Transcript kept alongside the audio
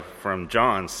from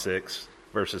John 6,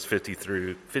 verses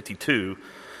 52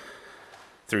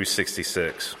 through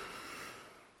 66.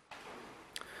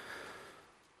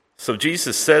 So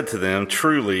Jesus said to them,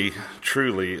 "Truly,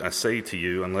 truly, I say to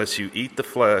you, unless you eat the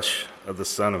flesh of the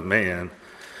Son of Man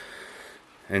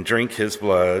and drink his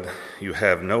blood, you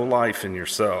have no life in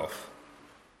yourself.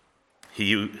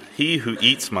 He who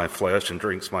eats my flesh and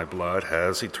drinks my blood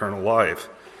has eternal life,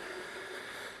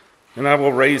 and I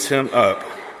will raise him up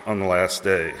on the last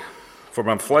day. For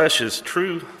my flesh is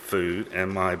true food,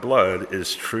 and my blood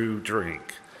is true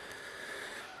drink.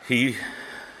 He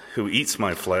who eats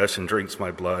my flesh and drinks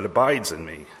my blood abides in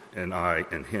me, and I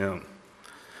in him.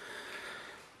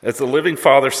 As the living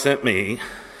Father sent me,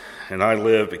 and I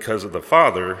live because of the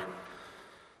Father,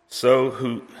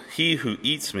 so he who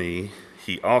eats me,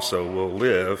 he also will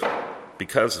live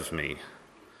because of me.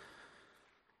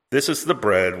 This is the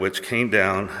bread which came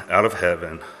down out of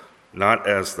heaven, not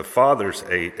as the fathers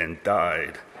ate and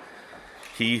died.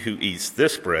 He who eats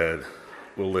this bread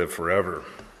will live forever."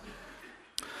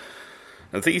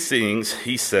 Now, these things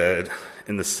he said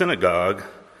in the synagogue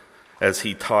as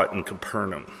he taught in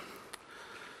Capernaum.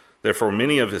 Therefore,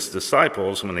 many of his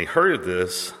disciples, when they heard of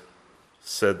this,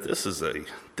 said, "This is a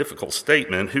difficult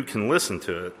statement. Who can listen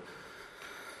to it?"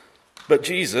 But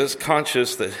Jesus,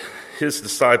 conscious that his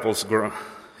disciples grumbled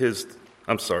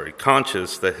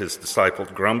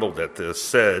at this,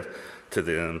 said to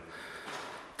them,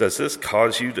 "Does this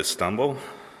cause you to stumble?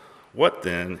 What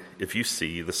then if you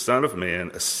see the Son of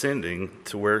Man ascending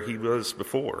to where he was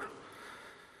before?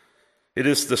 It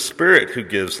is the Spirit who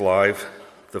gives life,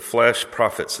 the flesh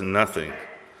profits nothing.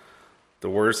 The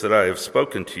words that I have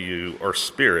spoken to you are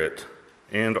spirit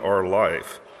and are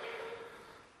life.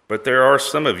 But there are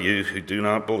some of you who do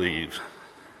not believe."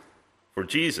 For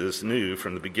Jesus knew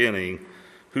from the beginning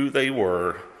who they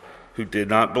were who did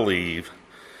not believe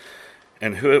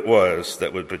and who it was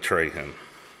that would betray him.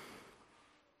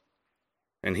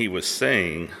 And he was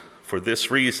saying, "For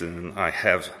this reason I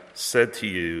have said to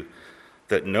you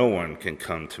that no one can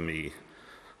come to me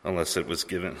unless it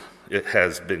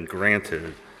has been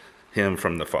granted him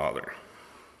from the Father."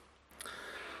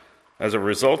 As a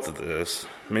result of this,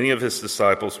 many of his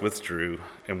disciples withdrew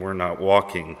and were not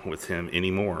walking with him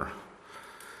anymore.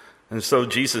 And so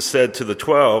Jesus said to the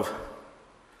 12,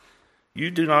 You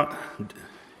do not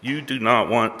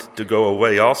want to go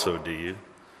away also, do you?"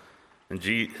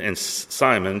 And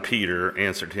Simon Peter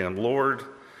answered him, "Lord,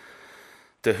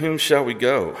 to whom shall we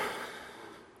go?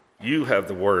 You have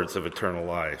the words of eternal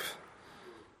life.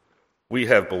 We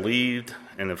have believed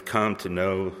and have come to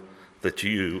know that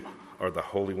you are the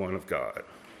Holy One of God."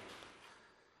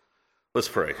 Let's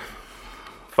pray.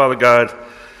 Father God,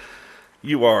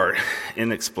 you are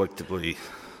inexplicably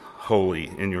holy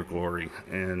in your glory,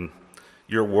 and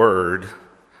your words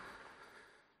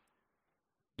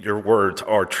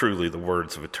are truly the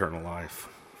words of eternal life.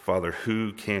 Father,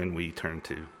 who can we turn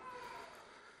to?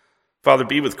 Father,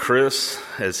 be with Chris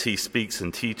as he speaks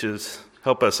and teaches.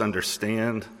 Help us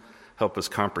understand, help us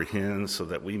comprehend, so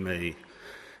that we may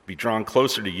be drawn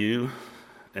closer to you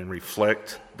and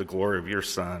reflect the glory of your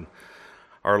Son,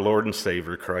 our Lord and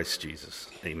Savior, Christ Jesus.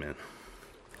 Amen.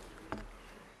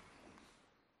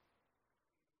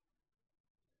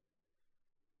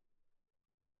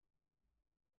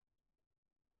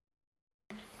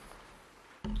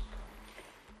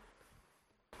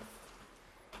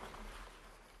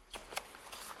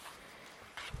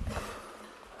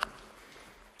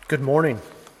 Good morning.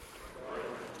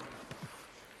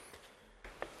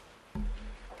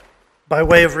 By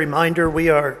way of reminder, we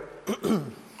are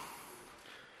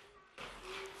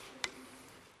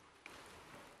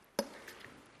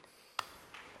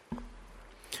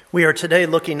today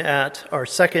looking at our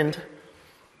second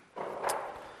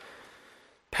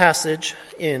passage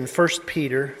in 1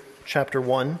 Peter chapter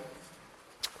 1.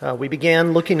 We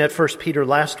began looking at 1 Peter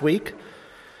last week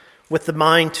with the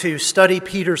mind to study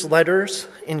Peter's letters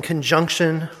in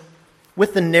conjunction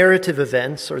with the narrative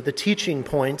events or the teaching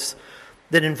points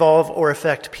that involve or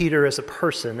affect Peter as a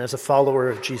person, as a follower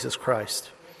of Jesus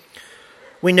Christ.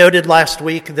 We noted last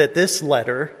week that this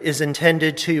letter is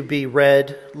intended to be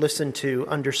read, listened to,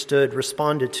 understood,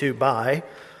 responded to by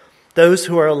those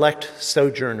who are elect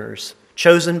sojourners,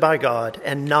 chosen by God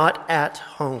and not at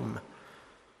home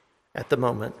at the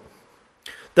moment.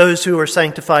 Those who are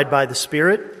sanctified by the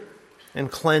Spirit and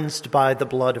cleansed by the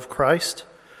blood of Christ.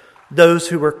 Those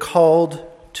who were called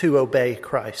to obey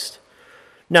Christ.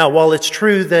 Now, while it's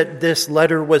true that this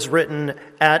letter was written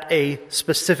at a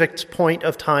specific point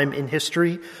of time in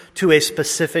history to a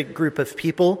specific group of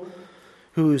people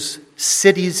whose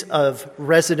cities of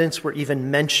residence were even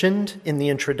mentioned in the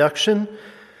introduction,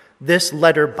 this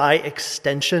letter by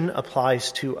extension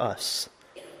applies to us.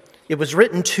 It was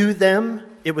written to them,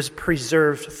 it was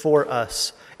preserved for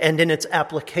us, and in its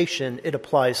application, it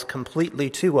applies completely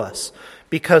to us,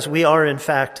 because we are, in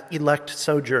fact, elect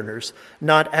sojourners,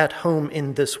 not at home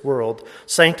in this world,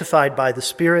 sanctified by the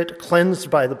Spirit, cleansed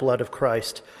by the blood of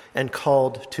Christ, and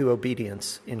called to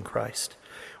obedience in Christ.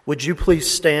 Would you please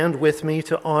stand with me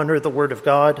to honor the Word of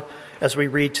God as we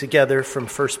read together from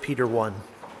 1 Peter 1,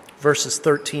 verses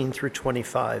 13 through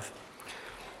 25.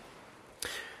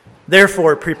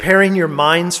 Therefore, preparing your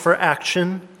minds for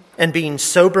action and being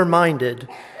sober-minded,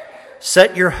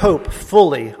 set your hope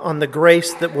fully on the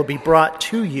grace that will be brought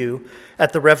to you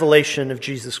at the revelation of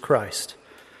Jesus Christ.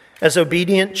 As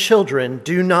obedient children,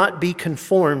 do not be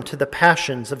conformed to the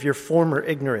passions of your former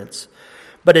ignorance,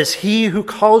 but as he who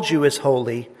called you is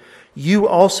holy, you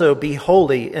also be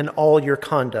holy in all your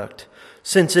conduct,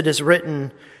 since it is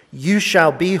written, "You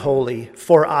shall be holy,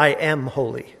 for I am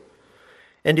holy."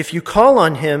 And if you call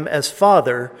on him as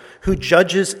Father, who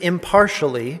judges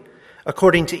impartially,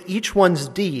 according to each one's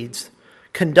deeds,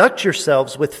 conduct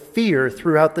yourselves with fear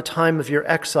throughout the time of your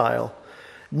exile,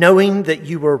 knowing that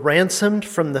you were ransomed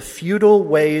from the futile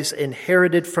ways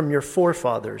inherited from your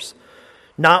forefathers,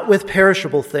 not with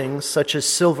perishable things such as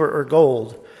silver or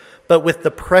gold, but with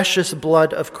the precious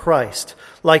blood of Christ,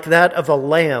 like that of a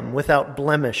lamb without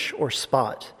blemish or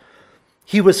spot.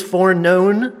 He was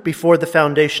foreknown before the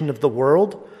foundation of the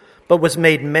world, but was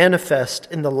made manifest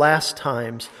in the last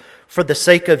times for the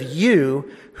sake of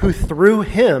you who through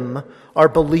him are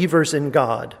believers in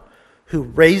God, who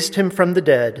raised him from the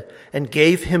dead and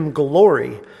gave him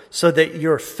glory, so that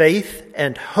your faith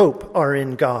and hope are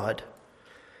in God.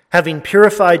 Having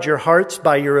purified your hearts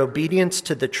by your obedience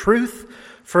to the truth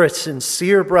for a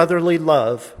sincere brotherly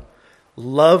love,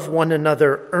 love one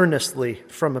another earnestly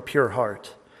from a pure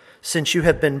heart, since you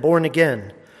have been born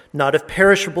again, not of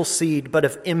perishable seed, but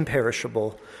of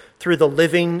imperishable, through the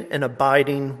living and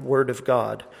abiding word of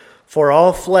God. For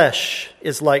all flesh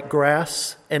is like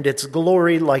grass, and its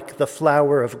glory like the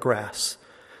flower of grass.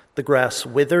 The grass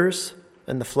withers,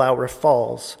 and the flower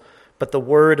falls, but the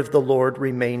word of the Lord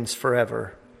remains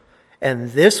forever.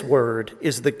 And this word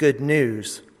is the good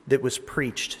news that was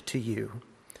preached to you.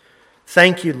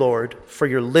 Thank you, Lord, for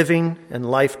your living and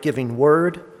life-giving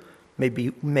word.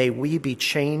 May we be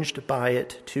changed by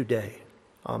it today.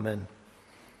 Amen.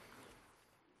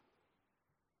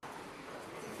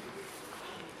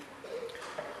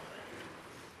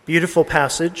 Beautiful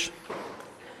passage.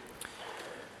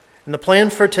 And the plan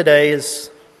for today is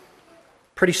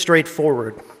pretty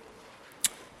straightforward.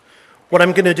 What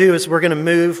I'm going to do is we're going to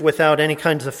move without any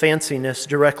kinds of fanciness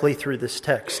directly through this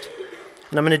text.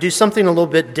 And I'm going to do something a little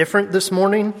bit different this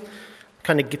morning,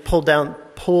 kind of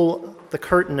pull the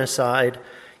curtain aside.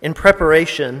 In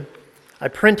preparation, I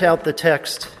print out the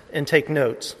text and take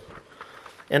notes.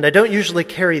 And I don't usually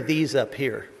carry these up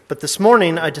here. But this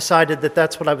morning, I decided that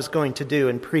that's what I was going to do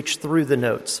and preach through the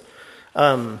notes.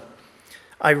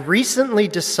 I recently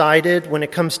decided, when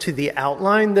it comes to the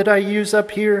outline that I use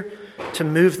up here, to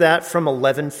move that from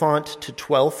 11 font to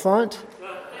 12 font.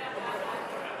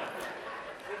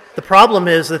 The problem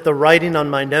is that the writing on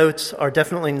my notes are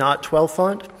definitely not 12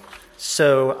 font,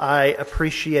 so I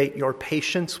appreciate your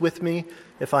patience with me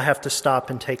if I have to stop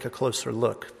and take a closer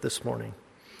look this morning.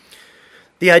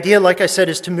 The idea, like I said,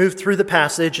 is to move through the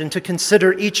passage and to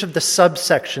consider each of the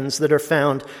subsections that are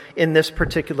found in this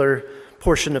particular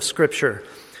portion of Scripture.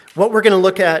 What we're going to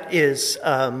look at is,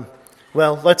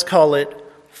 let's call it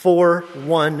 4,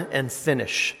 1, and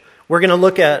finish. We're going to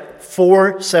look at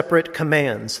 4 separate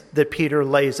commands that Peter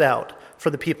lays out for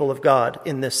the people of God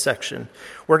in this section.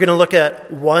 We're going to look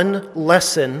at 1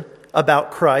 lesson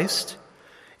about Christ,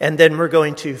 and then we're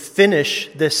going to finish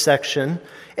this section.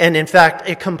 And in fact,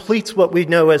 it completes what we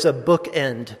know as a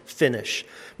bookend finish,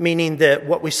 meaning that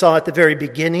what we saw at the very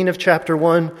beginning of chapter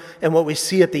 1 and what we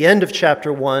see at the end of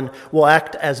chapter 1 will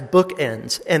act as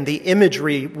bookends, and the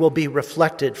imagery will be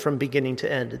reflected from beginning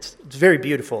to end. It's very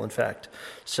beautiful, in fact.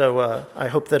 So I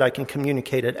hope that I can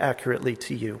communicate it accurately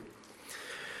to you.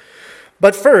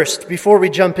 But first, before we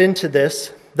jump into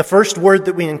this, the first word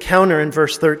that we encounter in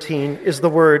verse 13 is the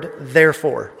word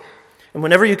therefore. And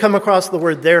whenever you come across the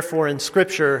word therefore in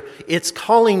Scripture, it's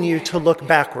calling you to look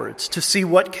backwards, to see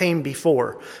what came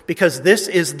before, because this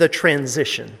is the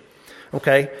transition.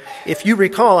 Okay? If you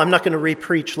recall, I'm not going to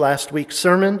re-preach last week's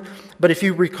sermon, but if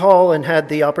you recall and had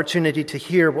the opportunity to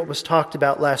hear what was talked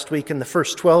about last week in the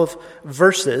first 12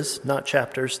 verses, not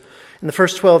chapters, in the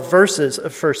first 12 verses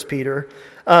of 1 Peter,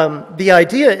 the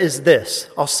idea is this.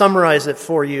 I'll summarize it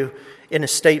for you in a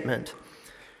statement.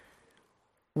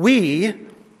 We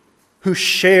who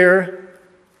share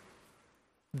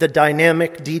the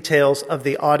dynamic details of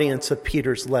the audience of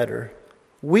Peter's letter.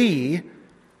 We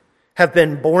have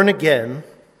been born again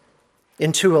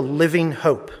into a living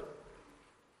hope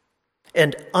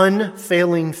and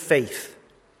unfailing faith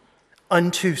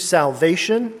unto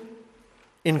salvation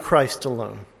in Christ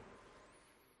alone.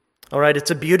 All right,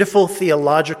 it's a beautiful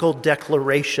theological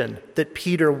declaration that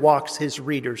Peter walks his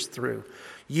readers through.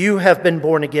 You have been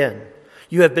born again.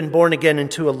 You have been born again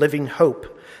into a living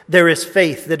hope. There is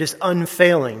faith that is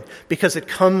unfailing because it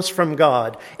comes from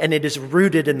God and it is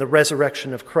rooted in the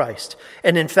resurrection of Christ.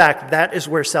 And in fact, that is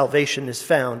where salvation is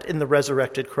found, in the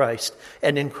resurrected Christ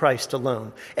and in Christ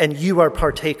alone. And you are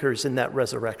partakers in that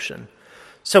resurrection.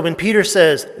 So when Peter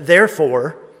says,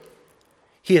 therefore,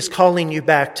 he is calling you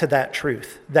back to that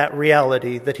truth, that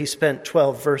reality that he spent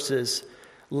 12 verses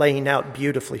laying out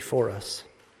beautifully for us.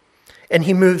 And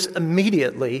he moves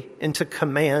immediately into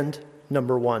command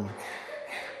number 1.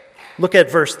 Look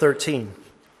at verse 13.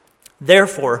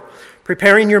 Therefore,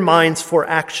 preparing your minds for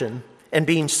action and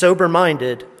being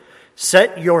sober-minded,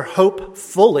 set your hope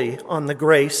fully on the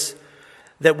grace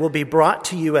that will be brought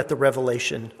to you at the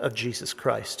revelation of Jesus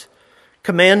Christ.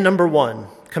 Command number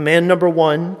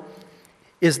 1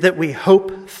 is that we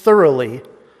hope thoroughly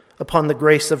upon the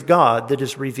grace of God that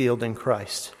is revealed in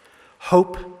Christ.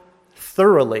 Hope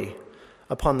thoroughly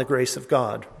upon the grace of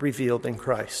God revealed in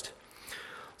Christ.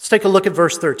 Let's take a look at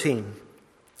verse 13.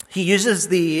 He uses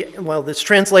it's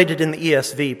translated in the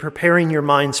ESV, preparing your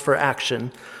minds for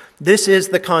action. This is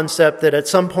the concept that at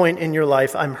some point in your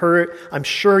life, I'm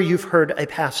sure you've heard a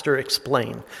pastor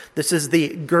explain. This is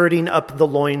the girding up the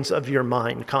loins of your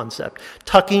mind concept.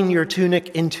 Tucking your tunic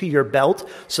into your belt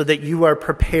so that you are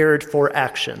prepared for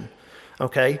action.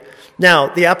 Okay? Now,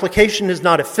 the application is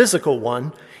not a physical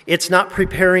one. It's not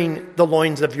preparing the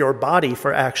loins of your body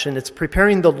for action. It's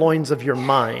preparing the loins of your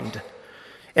mind.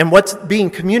 And what's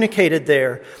being communicated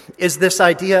there is this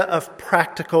idea of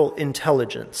practical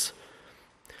intelligence.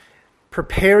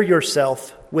 Prepare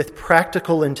yourself with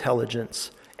practical intelligence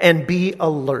and be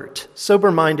alert.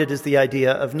 Sober-minded is the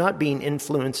idea of not being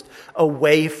influenced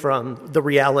away from the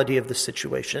reality of the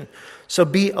situation. So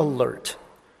be alert.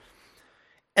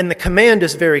 And the command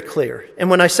is very clear. And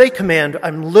when I say command,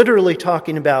 I'm literally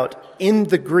talking about, in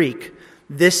the Greek,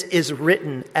 this is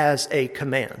written as a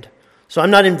command. So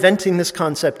I'm not inventing this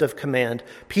concept of command.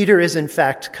 Peter is in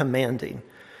fact commanding.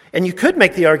 And you could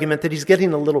make the argument that he's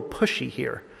getting a little pushy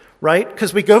here, right?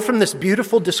 Because we go from this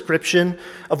beautiful description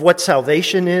of what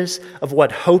salvation is, of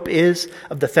what hope is,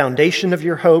 of the foundation of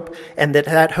your hope, and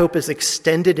that hope is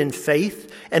extended in faith,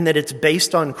 and that it's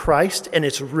based on Christ, and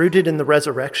it's rooted in the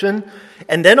resurrection.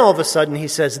 And then all of a sudden he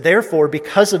says, therefore,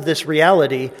 because of this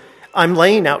reality, I'm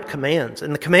laying out commands,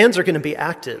 and the commands are going to be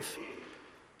active.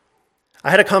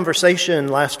 I had a conversation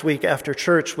last week after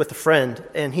church with a friend,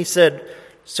 and he said,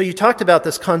 so you talked about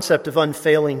this concept of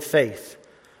unfailing faith,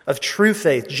 of true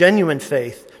faith, genuine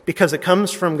faith, because it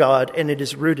comes from God and it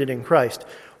is rooted in Christ.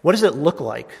 What does it look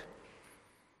like?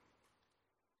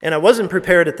 And I wasn't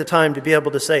prepared at the time to be able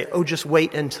to say, oh, just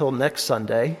wait until next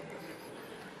Sunday.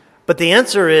 But the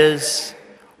answer is,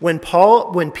 when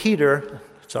Peter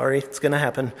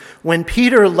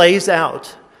lays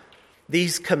out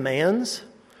these commands,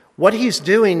 what he's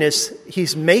doing is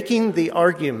he's making the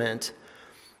argument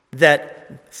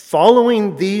that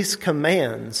following these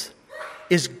commands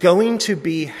is going to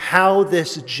be how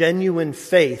this genuine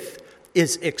faith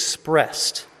is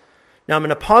expressed. Now, I'm going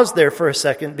to pause there for a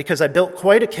second because I built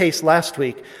quite a case last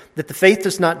week that the faith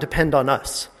does not depend on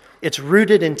us. It's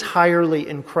rooted entirely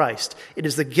in Christ. It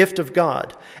is the gift of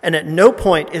God. And at no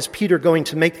point is Peter going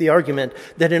to make the argument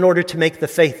that in order to make the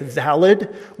faith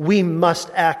valid, we must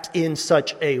act in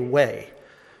such a way.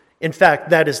 In fact,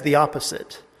 that is the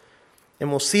opposite. And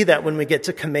we'll see that when we get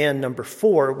to command number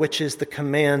 4, which is the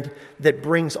command that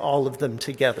brings all of them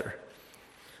together.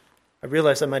 I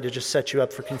realize I might have just set you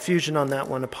up for confusion on that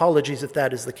one. Apologies if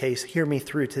that is the case. Hear me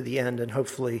through to the end, and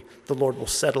hopefully the Lord will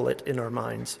settle it in our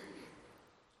minds.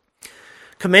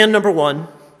 Command number 1,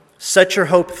 set your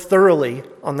hope thoroughly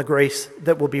on the grace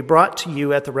that will be brought to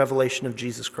you at the revelation of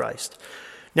Jesus Christ.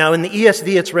 Now, in the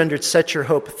ESV, it's rendered set your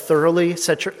hope thoroughly,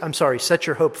 set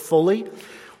your hope fully.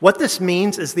 What this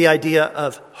means is the idea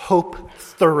of hope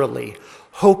thoroughly,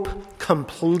 hope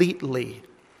completely.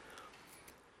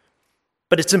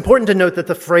 But it's important to note that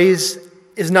the phrase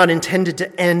is not intended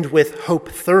to end with hope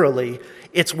thoroughly.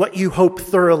 It's what you hope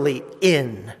thoroughly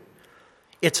in.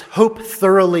 It's hope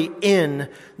thoroughly in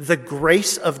the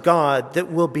grace of God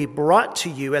that will be brought to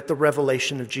you at the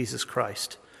revelation of Jesus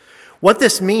Christ. What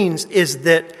this means is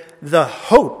that the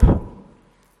hope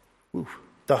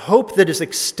that is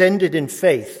extended in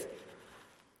faith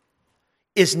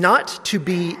is not to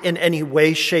be in any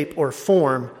way, shape, or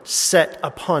form set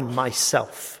upon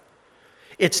myself.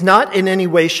 It's not in any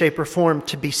way, shape, or form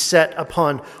to be set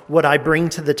upon what I bring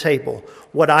to the table,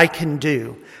 what I can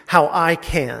do, how I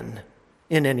can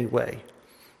in any way.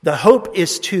 The hope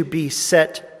is to be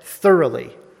set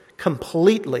thoroughly,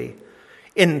 completely,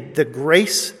 in the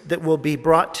grace that will be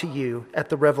brought to you at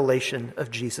the revelation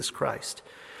of Jesus Christ.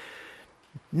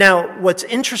 Now, what's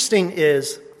interesting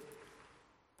is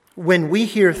when we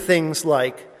hear things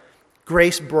like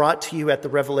grace brought to you at the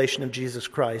revelation of Jesus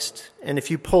Christ, and if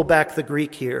you pull back the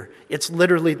Greek here, it's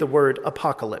literally the word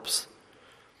apocalypse.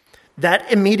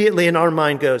 That immediately in our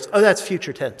mind goes, oh, that's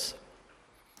future tense.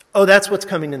 Oh, that's what's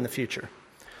coming in the future.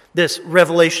 This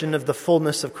revelation of the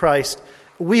fullness of Christ,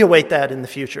 we await that in the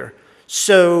future.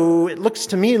 So it looks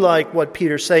to me like what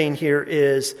Peter's saying here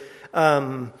is,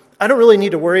 I don't really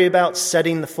need to worry about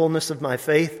setting the fullness of my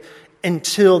faith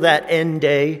until that end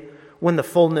day when the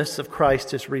fullness of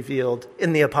Christ is revealed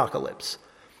in the apocalypse.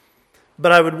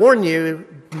 But I would warn you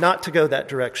not to go that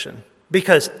direction,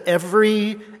 because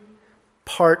every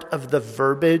part of the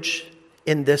verbiage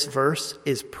in this verse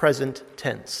is present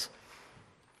tense.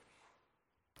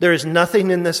 There is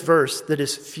nothing in this verse that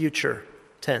is future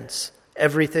tense.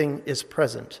 Everything is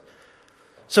present.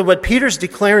 So what Peter's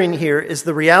declaring here is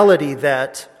the reality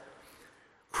that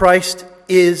Christ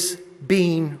is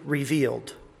being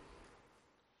revealed.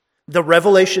 The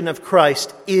revelation of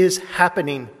Christ is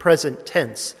happening present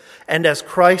tense. And as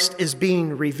Christ is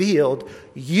being revealed,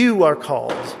 you are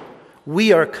called,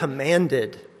 we are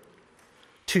commanded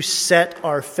to set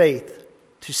our faith,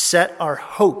 to set our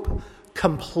hope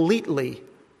completely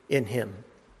in Him.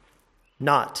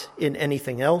 Not in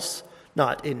anything else,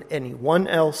 not in anyone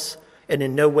else, and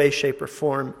in no way, shape, or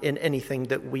form in anything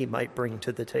that we might bring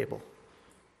to the table.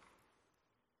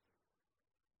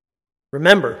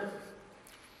 Remember,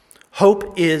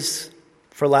 hope is,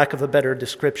 for lack of a better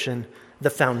description, the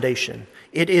foundation.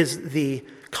 It is the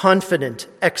confident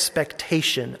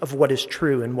expectation of what is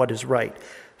true and what is right.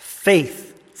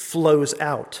 Faith flows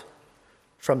out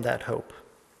from that hope.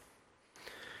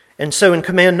 And so in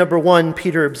command number 1,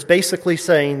 Peter is basically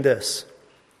saying this: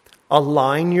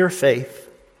 align your faith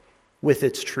with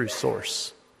its true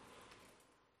source.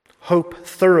 Hope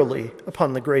thoroughly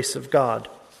upon the grace of God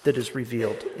that is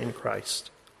revealed in Christ.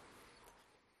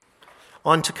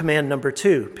 On to command number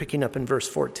 2, picking up in verse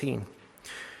 14.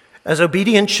 As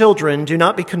obedient children, do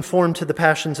not be conformed to the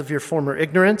passions of your former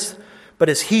ignorance, but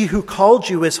as He who called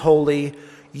you is holy,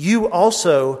 you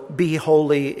also be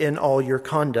holy in all your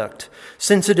conduct.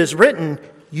 Since it is written,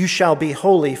 you shall be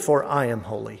holy, for I am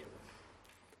holy.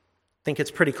 I think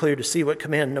it's pretty clear to see what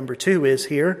command number 2 is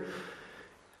here.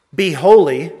 Be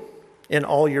holy in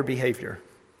all your behavior.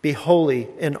 Be holy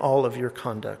in all of your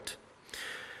conduct.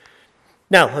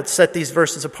 Now, let's set these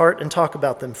verses apart and talk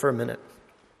about them for a minute.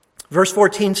 Verse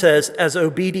 14 says, as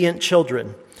obedient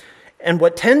children. And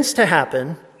what tends to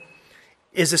happen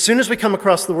is as soon as we come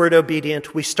across the word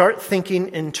obedient, we start thinking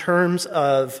in terms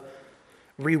of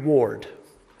reward.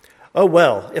 Oh,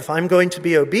 well, if I'm going to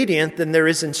be obedient, then there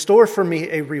is in store for me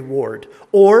a reward.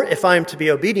 Or if I'm to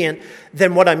be obedient,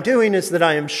 then what I'm doing is that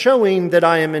I am showing that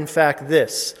I am in fact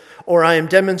this, or I am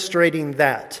demonstrating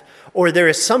that, or there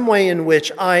is some way in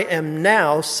which I am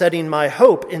now setting my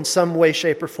hope in some way,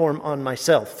 shape, or form on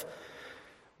myself.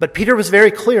 But Peter was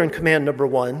very clear in command number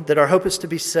 1 that our hope is to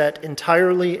be set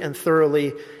entirely and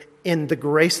thoroughly in the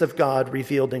grace of God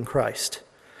revealed in Christ.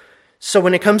 So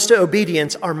when it comes to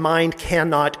obedience, our mind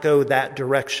cannot go that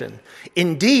direction.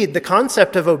 Indeed, the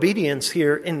concept of obedience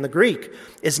here in the Greek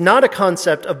is not a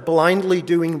concept of blindly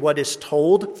doing what is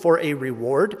told for a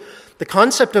reward. The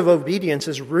concept of obedience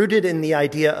is rooted in the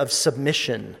idea of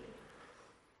submission.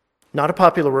 Not a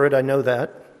popular word, I know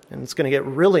that. And it's going to get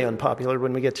really unpopular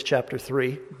when we get to chapter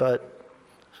 3, but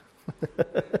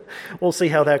we'll see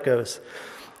how that goes.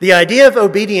 The idea of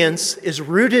obedience is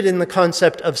rooted in the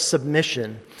concept of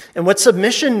submission. And what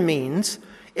submission means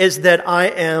is that I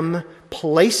am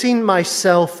placing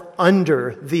myself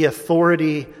under the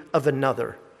authority of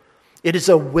another. It is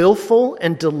a willful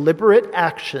and deliberate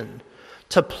action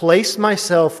to place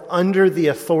myself under the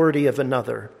authority of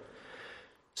another.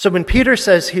 So when Peter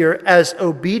says here, as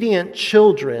obedient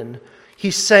children,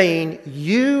 he's saying,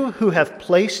 you who have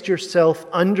placed yourself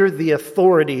under the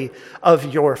authority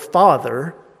of your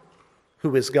Father,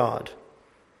 who is God.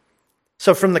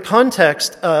 So from the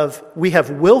context of we have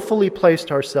willfully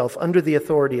placed ourselves under the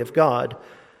authority of God,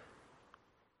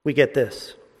 we get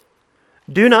this.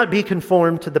 Do not be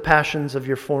conformed to the passions of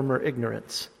your former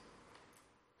ignorance.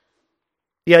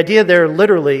 The idea there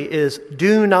literally is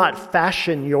do not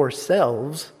fashion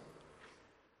yourselves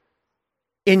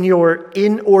in your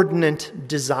inordinate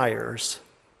desires,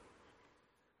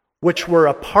 which were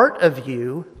a part of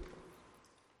you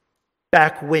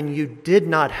back when you did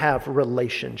not have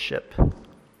relationship.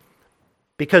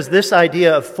 Because this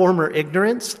idea of former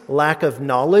ignorance, lack of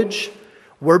knowledge,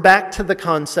 we're back to the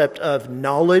concept of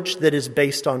knowledge that is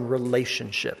based on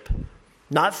relationship.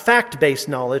 Not fact-based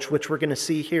knowledge, which we're going to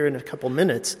see here in a couple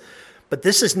minutes, but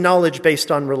this is knowledge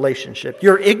based on relationship.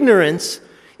 Your ignorance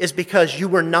is because you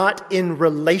were not in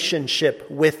relationship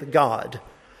with God.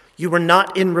 You were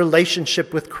not in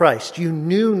relationship with Christ. You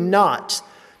knew not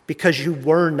because you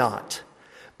were not.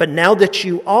 But now that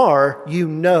you are, you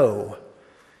know.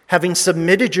 Having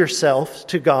submitted yourself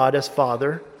to God as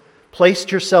Father,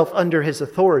 placed yourself under His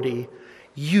authority,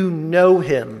 you know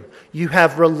Him. You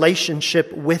have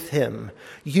relationship with Him.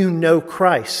 You know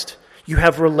Christ. You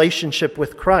have relationship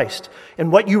with Christ.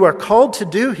 And what you are called to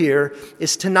do here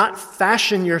is to not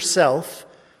fashion yourself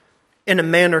in a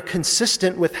manner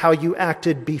consistent with how you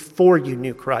acted before you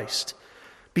knew Christ,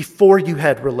 before you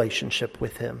had relationship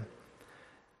with Him.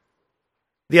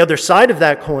 The other side of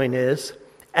that coin is,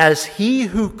 as He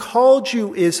who called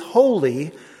you is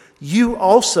holy, you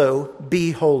also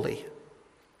be holy.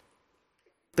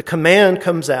 The command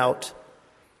comes out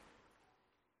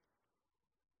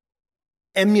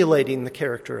emulating the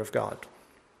character of God.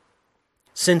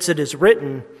 Since it is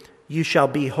written, you shall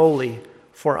be holy,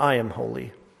 for I am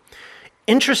holy.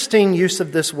 Interesting use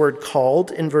of this word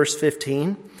called in verse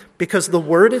 15, because the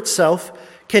word itself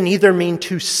can either mean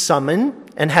to summon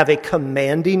and have a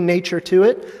commanding nature to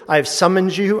it. I have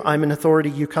summoned you, I'm an authority,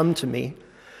 you come to me.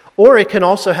 Or it can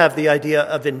also have the idea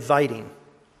of inviting.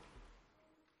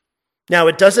 Now,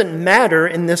 it doesn't matter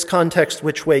in this context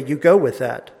which way you go with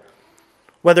that.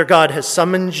 Whether God has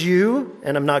summoned you,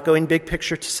 and I'm not going big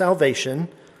picture to salvation,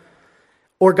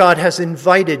 or God has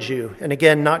invited you, and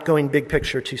again, not going big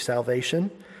picture to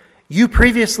salvation. You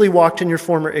previously walked in your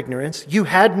former ignorance. You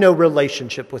had no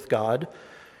relationship with God.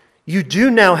 You do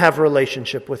now have a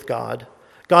relationship with God.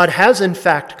 God has in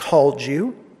fact called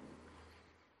you.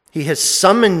 He has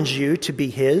summoned you to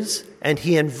be His, and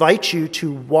He invites you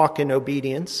to walk in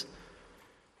obedience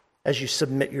as you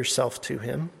submit yourself to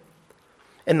Him.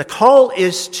 And the call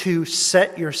is to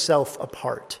set yourself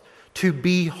apart, to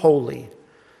be holy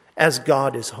as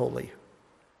God is holy.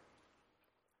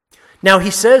 Now,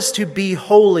 He says to be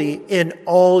holy in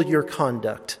all your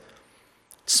conduct.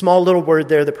 Small little word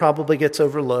there that probably gets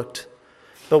overlooked.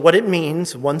 But what it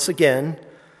means, once again,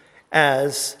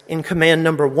 as in command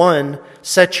number 1,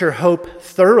 set your hope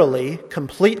thoroughly,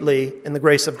 completely in the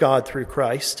grace of God through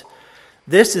Christ.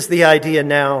 This is the idea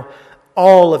now,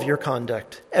 all of your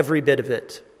conduct, every bit of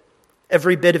it.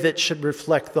 Every bit of it should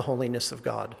reflect the holiness of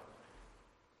God.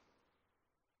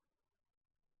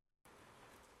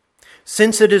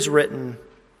 Since it is written,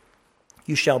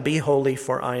 you shall be holy,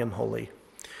 for I am holy.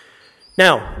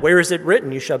 Now, where is it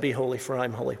written, you shall be holy, for I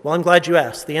am holy? Well, I'm glad you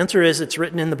asked. The answer is it's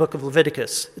written in the book of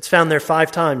Leviticus. It's found there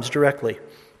 5 times directly.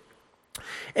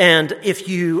 And if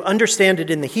you understand it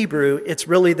in the Hebrew, it's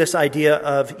really this idea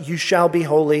of you shall be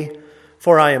holy,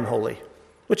 for I am holy,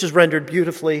 which is rendered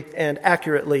beautifully and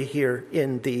accurately here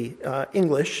in the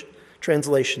English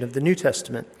translation of the New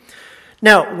Testament.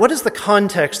 Now, what is the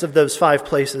context of those 5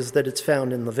 places that it's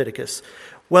found in Leviticus?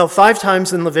 Well, 5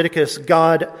 times in Leviticus,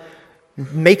 God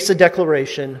makes a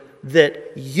declaration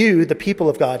that you, the people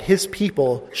of God, His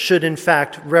people, should in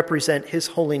fact represent His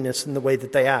holiness in the way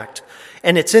that they act.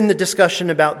 And it's in the discussion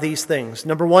about these things.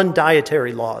 Number 1,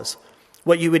 dietary laws.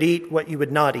 What you would eat, what you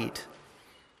would not eat.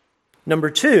 Number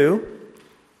 2,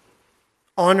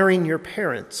 honoring your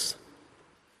parents.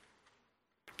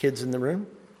 Kids in the room,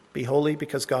 be holy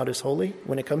because God is holy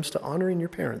when it comes to honoring your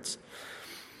parents.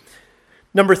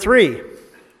 Number 3,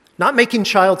 not making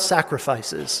child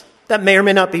sacrifices. That may or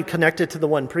may not be connected to the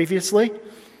one previously,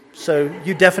 so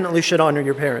you definitely should honor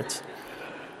your parents.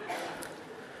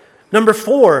 Number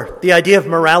 4, the idea of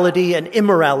morality and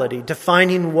immorality,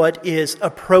 defining what is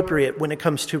appropriate when it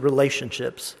comes to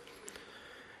relationships.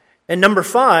 And number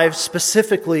 5,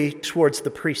 specifically towards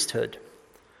the priesthood.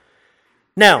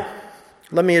 Now,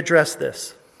 let me address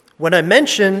this. When I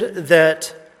mentioned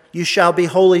that you shall be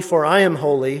holy, for I am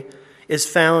holy, is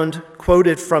found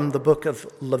quoted from the book of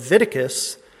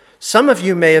Leviticus, some of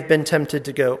you may have been tempted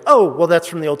to go, oh, well, that's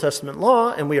from the Old Testament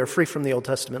law, and we are free from the Old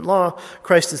Testament law.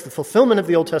 Christ is the fulfillment of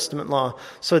the Old Testament law,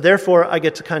 so therefore I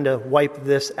get to kind of wipe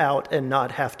this out and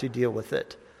not have to deal with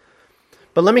it.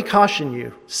 But let me caution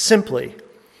you, simply,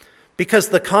 because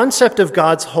the concept of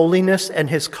God's holiness and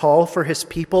His call for His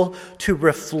people to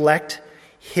reflect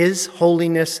His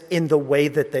holiness in the way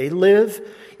that they live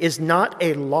is not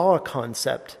a law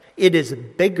concept. It is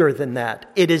bigger than that.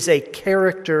 It is a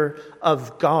character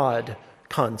of God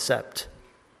concept.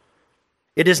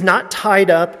 It is not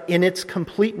tied up in its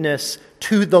completeness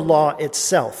to the law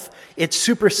itself. It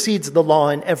supersedes the law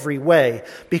in every way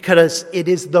because it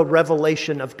is the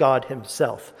revelation of God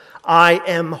himself. I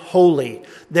am holy,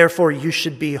 therefore you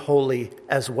should be holy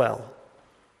as well.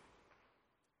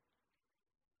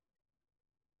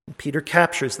 Peter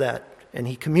captures that and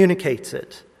he communicates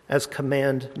it as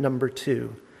command number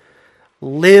 2.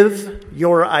 Live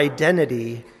your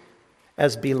identity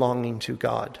as belonging to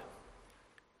God.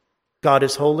 God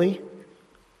is holy.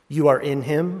 You are in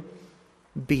him.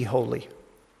 Be holy.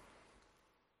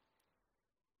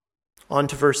 On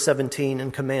to verse 17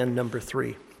 and command number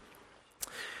 3.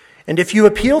 And if you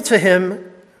appeal to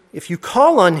him, if you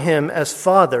call on him as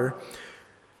Father,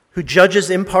 who judges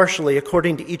impartially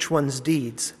according to each one's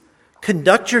deeds,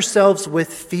 conduct yourselves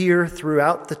with fear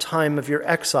throughout the time of your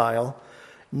exile,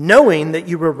 knowing that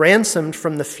you were ransomed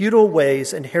from the futile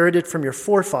ways inherited from your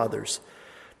forefathers,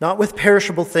 not with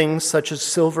perishable things such as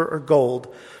silver or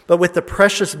gold, but with the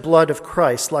precious blood of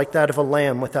Christ, like that of a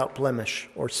lamb without blemish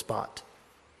or spot.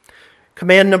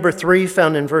 Command number 3,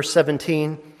 found in verse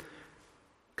 17,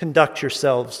 conduct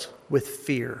yourselves with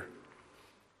fear.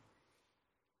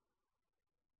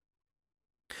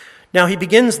 Now, he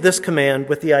begins this command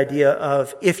with the idea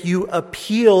of if you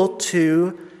appeal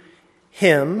to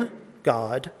him,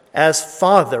 God, as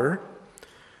Father,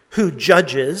 who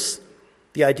judges,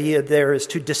 the idea there is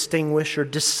to distinguish or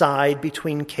decide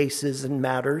between cases and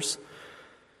matters.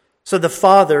 So the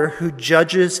Father who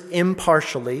judges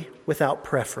impartially, without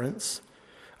preference,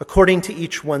 according to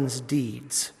each one's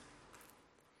deeds.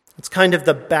 It's kind of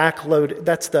the backload,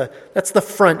 that's the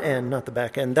front end, not the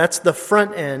back end. That's the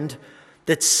front end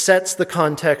that sets the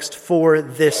context for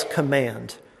this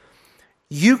command.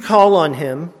 You call on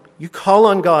him, you call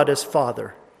on God as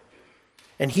Father,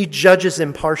 and he judges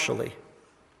impartially.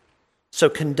 So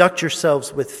conduct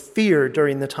yourselves with fear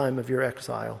during the time of your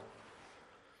exile.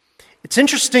 It's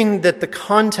interesting that the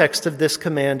context of this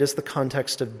command is the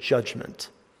context of judgment.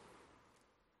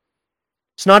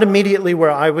 It's not immediately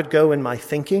where I would go in my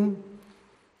thinking.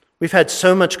 We've had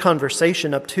so much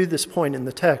conversation up to this point in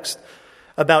the text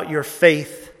about your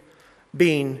faith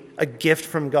being a gift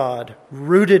from God,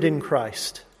 rooted in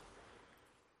Christ.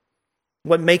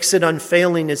 What makes it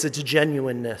unfailing is its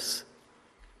genuineness.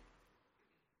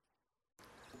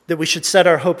 That we should set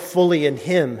our hope fully in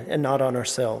him and not on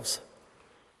ourselves.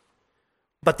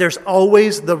 But there's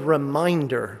always the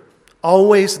reminder,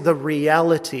 always the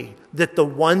reality that the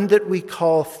one that we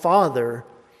call Father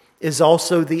is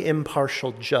also the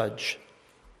impartial judge.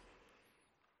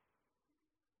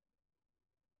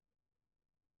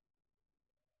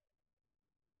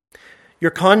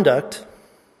 Your conduct,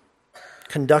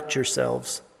 conduct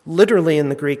yourselves, literally in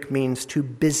the Greek means to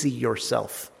busy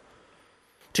yourself,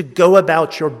 to go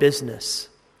about your business,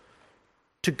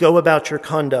 to go about your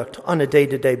conduct on a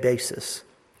day-to-day basis.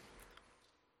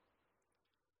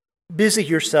 Busy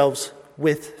yourselves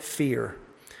with fear.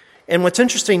 And what's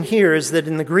interesting here is that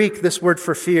in the Greek, this word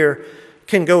for fear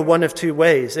can go one of two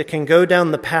ways. It can go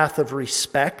down the path of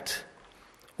respect,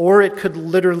 or it could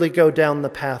literally go down the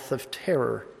path of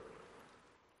terror.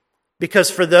 Because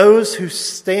for those who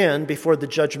stand before the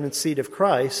judgment seat of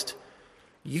Christ,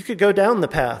 you could go down the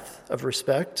path of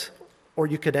respect, or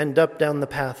you could end up down the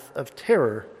path of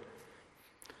terror.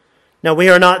 Now, we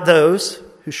are not those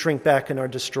who shrink back and are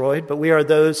destroyed, but we are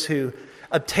those who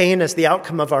obtain as the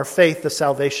outcome of our faith the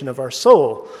salvation of our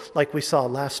soul, like we saw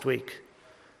last week.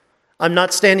 I'm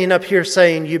not standing up here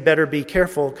saying you better be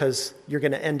careful because you're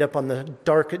going to end up on the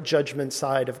dark judgment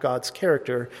side of God's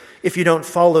character if you don't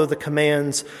follow the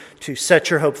commands to set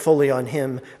your hope fully on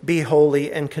him, be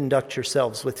holy, and conduct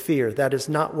yourselves with fear. That is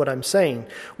not what I'm saying.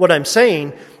 What I'm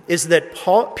saying is that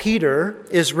Peter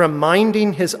is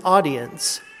reminding his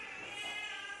audience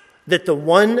that the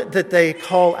one that they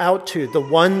call out to, the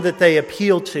one that they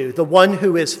appeal to, the one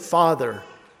who is Father,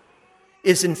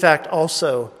 is in fact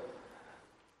also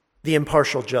the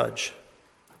impartial judge.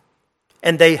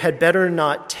 And they had better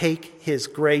not take his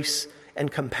grace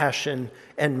and compassion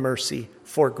and mercy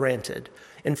for granted.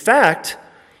 In fact,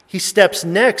 he steps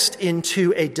next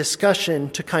into a discussion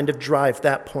to kind of drive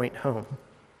that point home.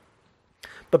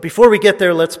 But before we get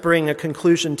there, let's bring a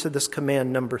conclusion to this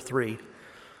command number 3.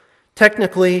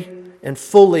 Technically and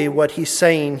fully what he's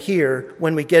saying here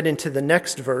when we get into the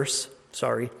next verse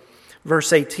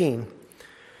 18.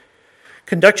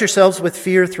 Conduct yourselves with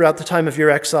fear throughout the time of your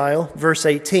exile, verse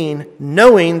 18,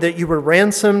 knowing that you were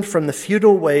ransomed from the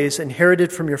futile ways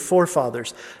inherited from your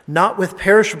forefathers, not with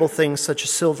perishable things such as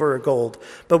silver or gold,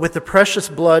 but with the precious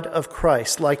blood of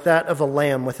Christ, like that of a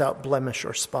lamb without blemish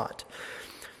or spot.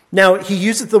 Now, he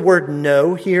uses the word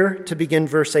know here to begin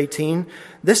verse 18.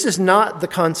 This is not the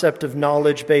concept of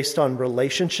knowledge based on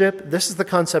relationship. This is the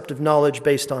concept of knowledge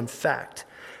based on fact.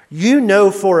 You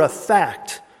know for a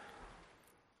fact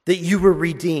that you were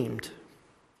redeemed.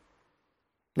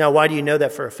 Now, why do you know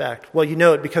that for a fact? Well, you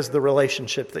know it because of the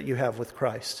relationship that you have with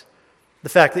Christ. The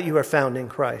fact that you are found in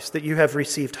Christ, that you have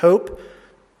received hope,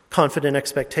 confident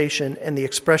expectation, and the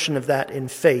expression of that in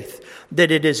faith,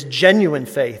 that it is genuine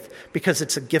faith because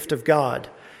it's a gift of God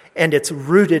and it's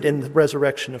rooted in the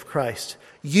resurrection of Christ.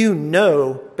 You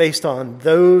know, based on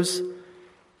those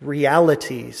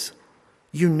realities,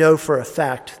 you know for a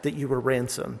fact that you were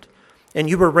ransomed. And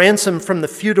you were ransomed from the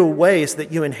futile ways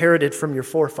that you inherited from your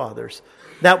forefathers,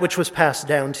 that which was passed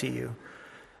down to you,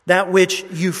 that which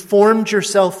you formed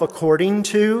yourself according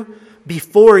to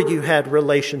before you had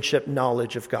relationship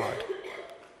knowledge of God.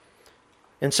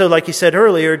 And so, like you said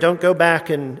earlier, don't go back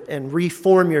and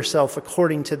reform yourself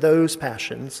according to those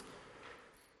passions,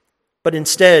 but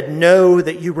instead know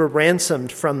that you were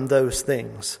ransomed from those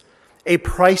things. A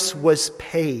price was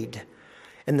paid.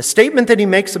 And the statement that he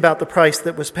makes about the price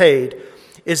that was paid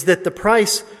is that the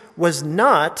price was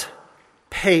not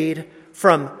paid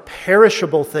from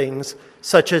perishable things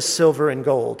such as silver and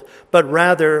gold, but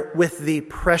rather with the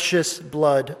precious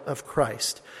blood of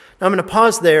Christ. Now I'm going to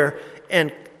pause there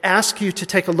and ask you to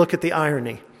take a look at the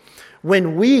irony.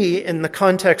 When we, in the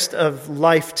context of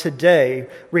life today,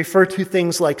 refer to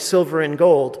things like silver and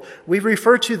gold, we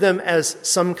refer to them as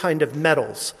some kind of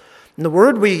metals. And the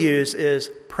word we use is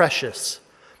precious.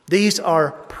 These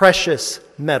are precious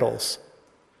metals.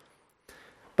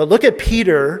 But look at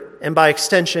Peter, and by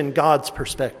extension, God's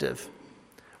perspective.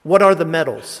 What are the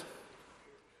metals?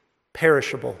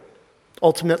 Perishable.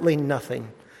 Ultimately,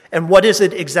 nothing. And what is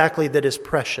it exactly that is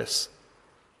precious?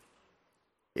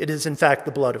 It is, in fact,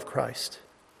 the blood of Christ.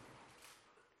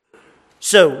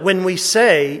 So, when we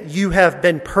say you have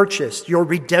been purchased, your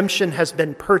redemption has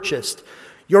been purchased,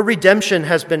 your redemption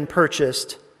has been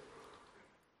purchased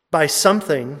by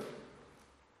something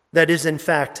that is, in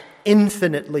fact,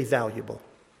 infinitely valuable.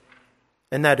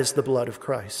 And that is the blood of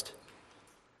Christ.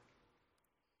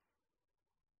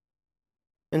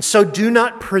 And so do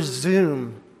not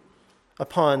presume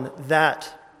upon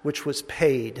that which was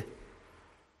paid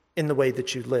in the way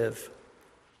that you live.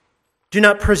 Do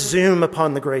not presume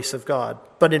upon the grace of God,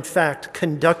 but in fact,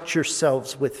 conduct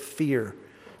yourselves with fear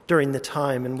during the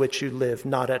time in which you live,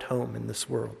 not at home in this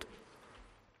world.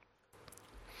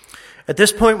 At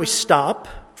this point, we stop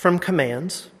from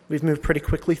commands. We've moved pretty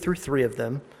quickly through 3 of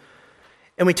them.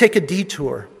 And we take a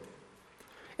detour.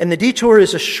 And the detour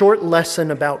is a short lesson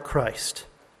about Christ.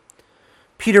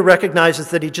 Peter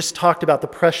recognizes that he just talked about the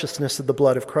preciousness of the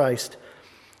blood of Christ.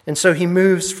 And so he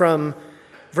moves from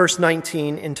verse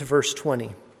 19 into verse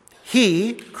 20.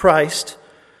 He, Christ,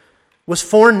 was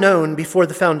foreknown before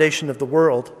the foundation of the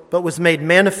world, but was made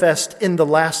manifest in the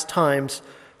last times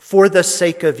for the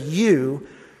sake of you,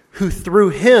 who through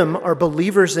him are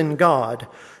believers in God,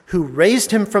 who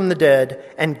raised him from the dead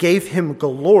and gave him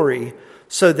glory,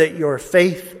 so that your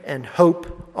faith and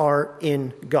hope are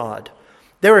in God.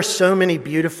 There are so many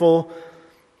beautiful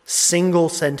single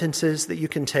sentences that you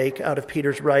can take out of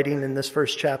Peter's writing in this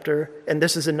first chapter, and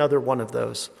this is another one of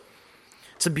those.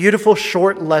 It's a beautiful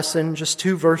short lesson, just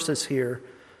 2 verses here,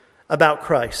 about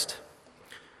Christ.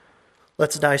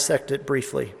 Let's dissect it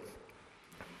briefly.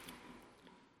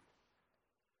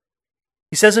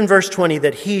 He says in verse 20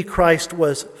 that he, Christ,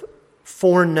 was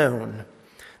foreknown.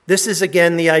 This is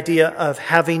again the idea of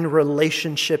having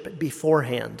relationship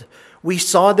beforehand. We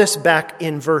saw this back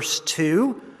in verse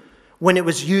 2 when it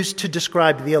was used to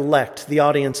describe the elect, the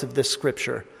audience of this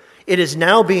scripture. It is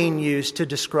now being used to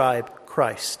describe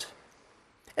Christ.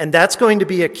 And that's going to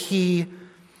be a key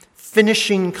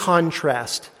finishing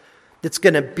contrast that's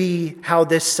going to be how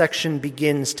this section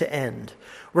begins to end.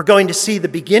 We're going to see the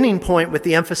beginning point with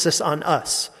the emphasis on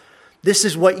us. This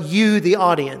is what you, the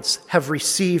audience, have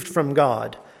received from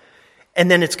God. And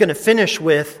then it's going to finish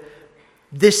with,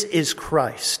 this is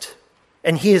Christ.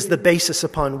 And he is the basis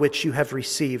upon which you have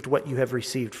received what you have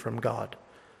received from God.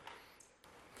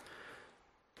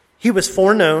 He was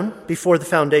foreknown before the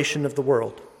foundation of the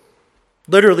world.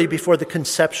 Literally before the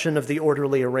conception of the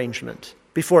orderly arrangement.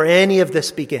 Before any of this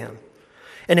began.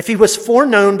 And if he was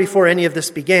foreknown before any of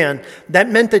this began, that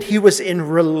meant that he was in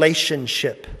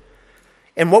relationship.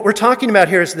 And what we're talking about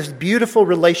here is this beautiful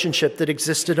relationship that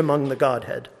existed among the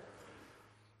Godhead.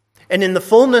 And in the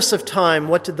fullness of time,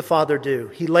 what did the Father do?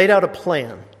 He laid out a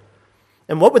plan.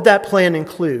 And what would that plan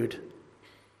include?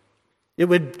 It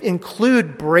would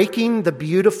include breaking the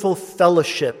beautiful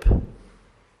fellowship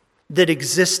that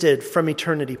existed from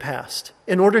eternity past.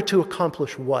 In order to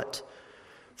accomplish what?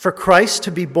 For Christ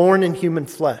to be born in human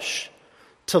flesh,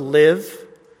 to live,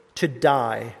 to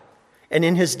die, and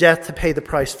in his death to pay the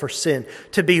price for sin,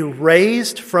 to be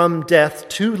raised from death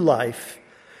to life,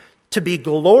 to be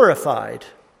glorified.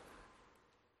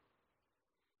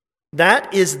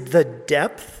 That is the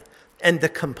depth and the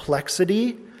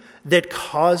complexity that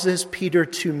causes Peter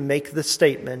to make the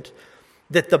statement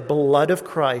that the blood of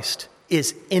Christ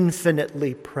is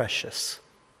infinitely precious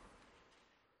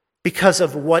because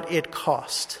of what it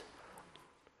cost.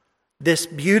 This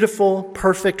beautiful,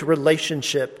 perfect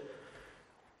relationship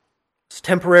is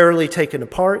temporarily taken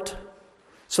apart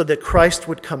so that Christ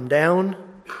would come down,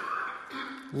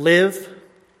 live,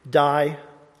 die,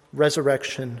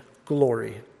 resurrection,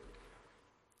 glory.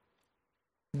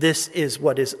 This is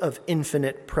what is of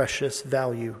infinite precious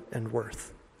value and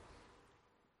worth.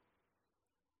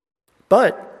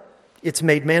 But it's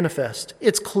made manifest.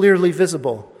 It's clearly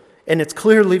visible. And it's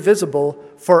clearly visible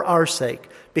for our sake,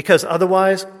 because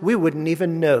otherwise we wouldn't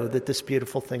even know that this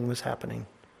beautiful thing was happening.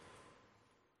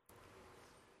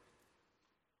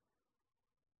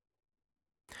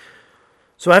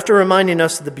 So after reminding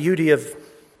us of the beauty of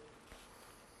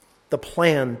the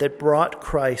plan that brought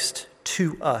Christ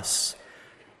to us,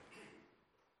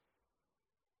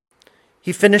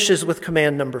 he finishes with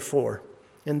command number 4.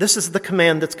 And this is the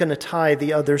command that's going to tie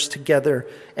the others together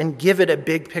and give it a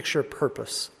big picture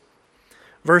purpose.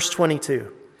 Verse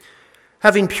 22,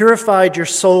 having purified your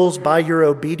souls by your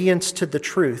obedience to the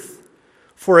truth,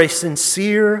 for a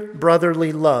sincere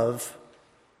brotherly love,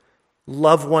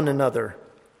 love one another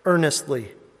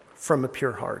earnestly from a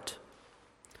pure heart.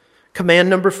 Command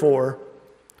number 4,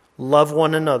 love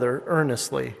one another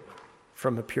earnestly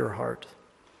from a pure heart.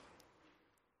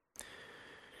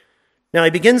 Now he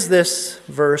begins this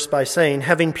verse by saying,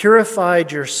 having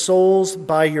purified your souls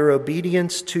by your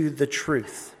obedience to the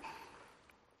truth.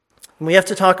 And we have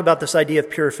to talk about this idea of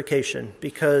purification,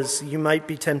 because you might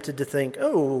be tempted to think,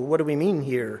 oh, what do we mean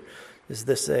here? Is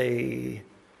this are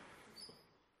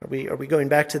we going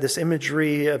back to this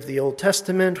imagery of the Old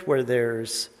Testament where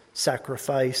there's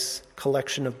sacrifice,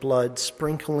 collection of blood,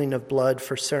 sprinkling of blood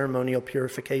for ceremonial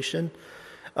purification?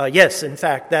 Yes, in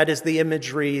fact, that is the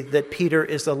imagery that Peter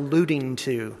is alluding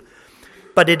to.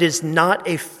 But it is not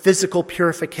a physical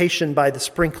purification by the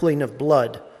sprinkling of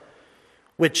blood,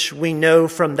 which we know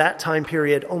from that time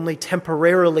period only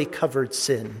temporarily covered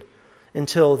sin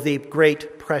until the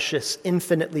great, precious,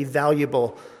 infinitely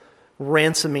valuable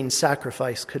ransoming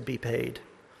sacrifice could be paid.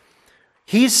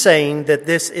 He's saying that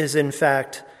this is, in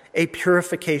fact, a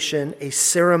purification, a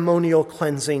ceremonial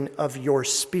cleansing of your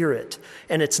spirit.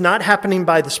 And it's not happening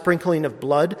by the sprinkling of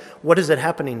blood. What is it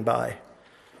happening by?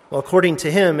 Well, according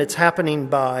to him, it's happening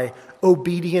by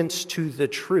obedience to the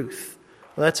truth.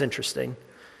 Well, that's interesting.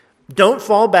 Don't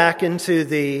fall back into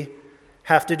the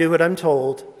have to do what I'm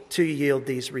told to yield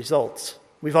these results.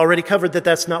 We've already covered that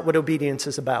that's not what obedience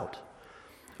is about.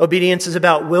 Obedience is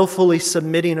about willfully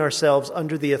submitting ourselves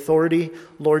under the authority,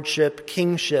 lordship,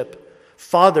 kingship,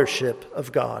 fathership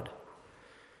of God.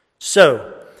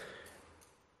 So,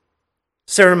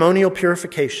 ceremonial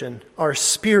purification. Our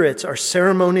spirits are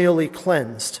ceremonially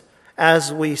cleansed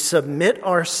as we submit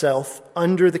ourselves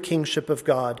under the kingship of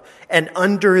God and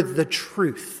under the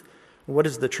truth. What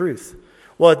is the truth?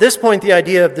 Well, at this point, the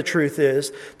idea of the truth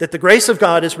is that the grace of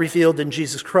God is revealed in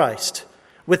Jesus Christ,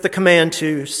 with the command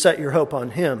to set your hope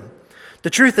on him. The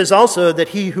truth is also that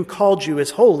he who called you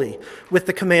is holy, with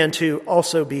the command to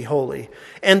also be holy.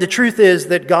 And the truth is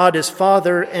that God is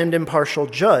Father and impartial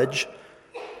judge,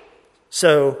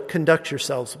 so conduct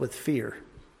yourselves with fear.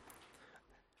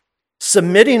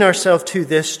 Submitting ourselves to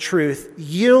this truth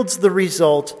yields the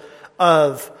result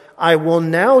of, I will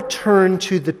now turn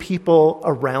to the people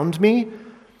around me,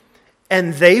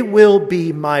 and they will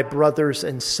be my brothers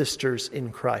and sisters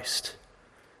in Christ.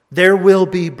 There will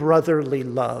be brotherly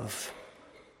love.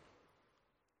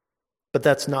 But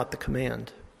that's not the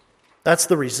command. That's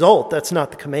the result. That's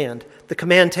not the command. The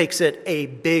command takes it a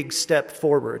big step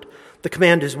forward. The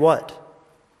command is what?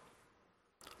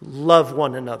 Love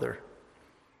one another.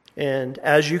 And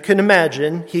as you can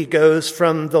imagine, he goes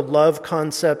from the love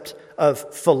concept of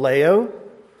phileo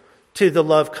to the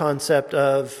love concept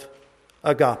of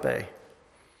agape.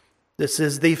 This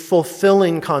is the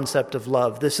fulfilling concept of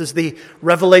love. This is the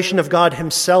revelation of God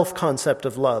himself concept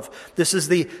of love. This is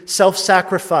the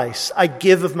self-sacrifice. I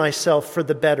give of myself for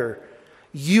the better.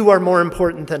 You are more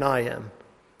important than I am.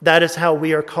 That is how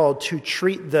we are called to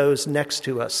treat those next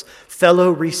to us,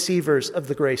 fellow receivers of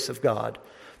the grace of God,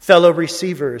 fellow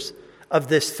receivers of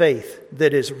this faith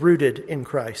that is rooted in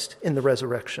Christ, in the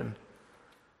resurrection.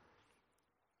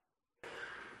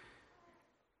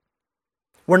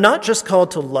 We're not just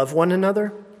called to love one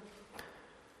another,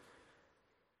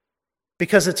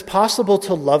 because it's possible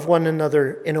to love one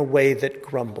another in a way that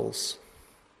grumbles.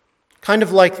 Kind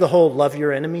of like the whole love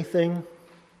your enemy thing.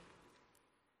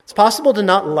 It's possible to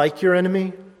not like your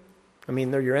enemy. I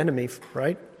mean, they're your enemy,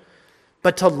 right?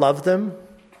 But to love them,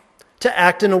 to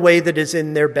act in a way that is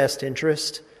in their best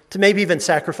interest, to maybe even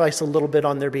sacrifice a little bit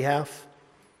on their behalf.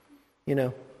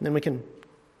 Then we can,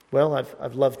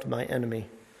 I've loved my enemy.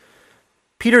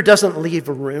 Peter doesn't leave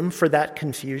room for that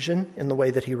confusion in the way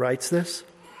that he writes this.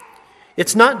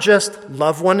 It's not just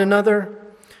love one another,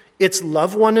 it's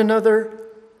love one another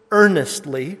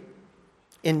earnestly,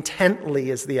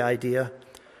 intently is the idea,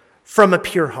 from a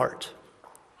pure heart.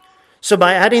 So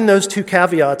by adding those two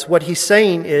caveats, what he's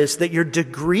saying is that your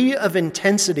degree of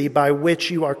intensity by which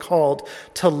you are called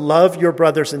to love your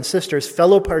brothers and sisters,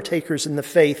 fellow partakers in the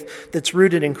faith that's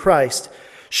rooted in Christ,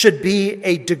 should be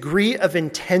a degree of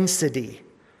intensity.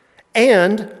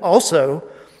 And also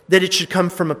that it should come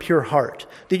from a pure heart.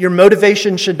 That your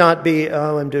motivation should not be,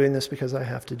 I'm doing this because I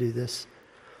have to do this.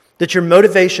 That your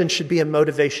motivation should be a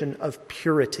motivation of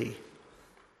purity.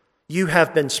 You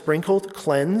have been sprinkled,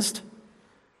 cleansed,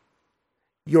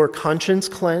 your conscience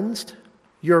cleansed,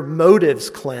 your motives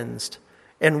cleansed,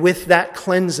 and with that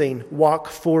cleansing, walk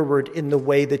forward in the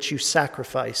way that you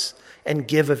sacrifice and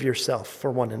give of yourself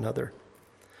for one another.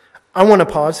 I want to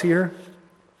pause here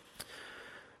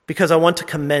because I want to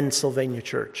commend Sylvania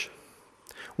Church.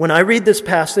 When I read this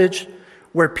passage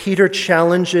where Peter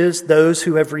challenges those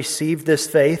who have received this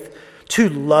faith to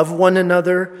love one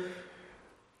another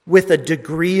with a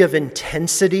degree of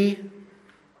intensity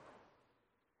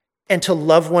and to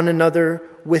love one another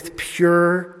with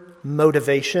pure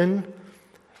motivation,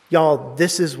 y'all,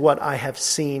 this is what I have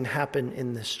seen happen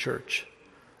in this church.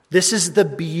 This is the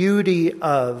beauty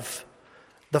of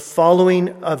the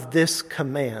following of this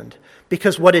command.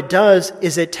 Because what it does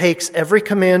is it takes every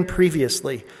command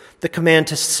previously, the command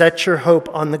to set your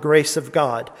hope on the grace of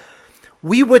God.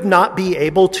 We would not be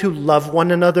able to love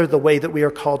one another the way that we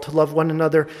are called to love one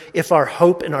another if our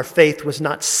hope and our faith was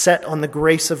not set on the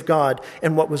grace of God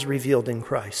and what was revealed in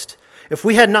Christ. If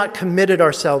we had not committed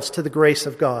ourselves to the grace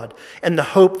of God and the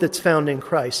hope that's found in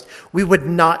Christ, we would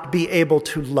not be able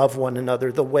to love one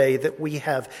another the way that we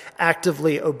have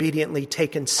actively, obediently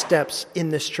taken steps in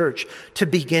this church to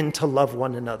begin to love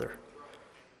one another.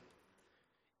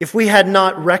 If we had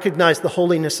not recognized the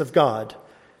holiness of God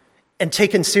and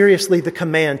taken seriously the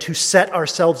command to set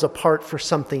ourselves apart for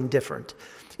something different,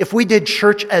 if we did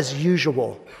church as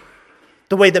usual,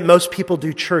 the way that most people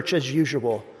do church as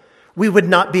usual, we would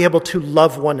not be able to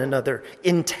love one another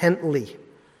intently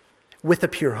with a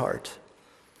pure heart.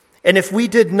 And if we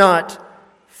did not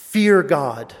fear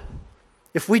God,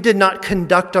 if we did not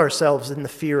conduct ourselves in the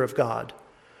fear of God,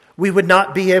 we would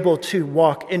not be able to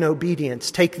walk in obedience,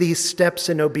 take these steps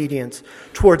in obedience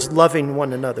towards loving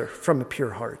one another from a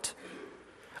pure heart.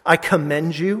 I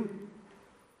commend you,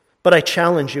 but I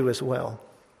challenge you as well.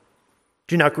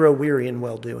 Do not grow weary in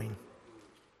well-doing.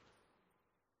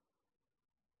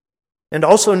 And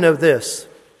also know this,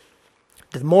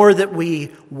 the more that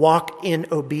we walk in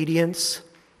obedience,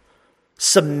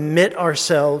 submit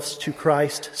ourselves to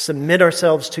Christ, submit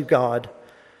ourselves to God,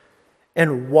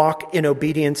 and walk in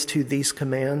obedience to these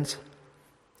commands,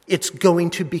 it's going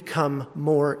to become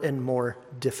more and more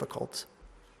difficult.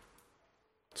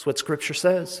 That's what Scripture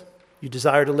says. You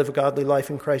desire to live a godly life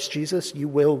in Christ Jesus, you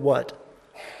will what?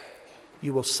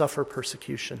 You will suffer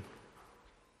persecution.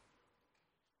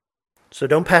 So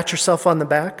don't pat yourself on the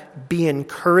back. Be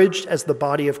encouraged as the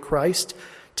body of Christ,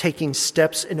 taking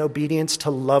steps in obedience to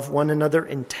love one another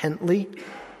intently.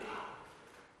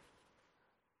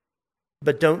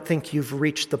 But don't think you've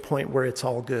reached the point where it's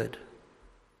all good.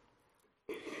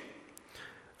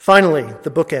 Finally,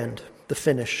 the bookend, the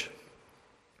finish.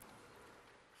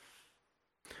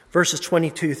 Verses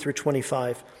 22 through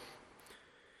 25.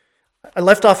 I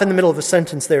left off in the middle of a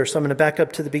sentence there, so I'm going to back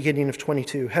up to the beginning of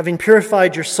 22. Having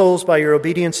purified your souls by your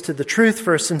obedience to the truth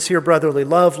for a sincere brotherly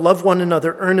love, love one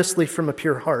another earnestly from a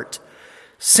pure heart,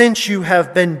 since you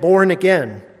have been born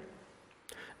again,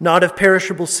 not of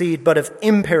perishable seed, but of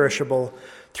imperishable,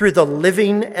 through the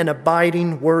living and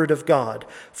abiding word of God.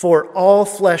 For all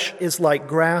flesh is like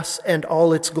grass, and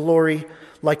all its glory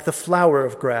like the flower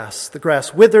of grass. The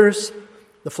grass withers,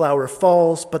 the flower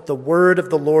falls, but the word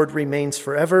of the Lord remains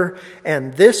forever.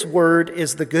 And this word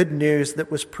is the good news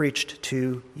that was preached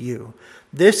to you.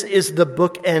 This is the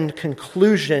bookend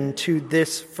conclusion to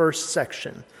this first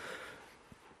section.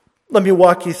 Let me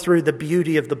walk you through the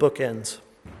beauty of the bookends.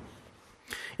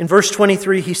 In verse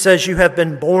 23, he says, "You have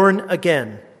been born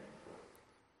again."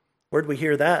 Where'd we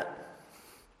hear that?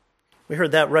 We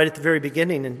heard that right at the very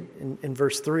beginning in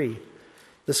verse 3.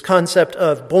 This concept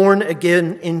of born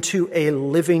again into a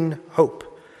living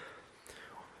hope.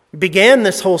 We began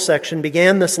this whole section,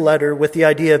 began this letter with the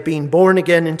idea of being born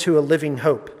again into a living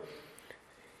hope.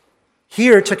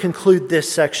 Here, to conclude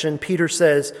this section, Peter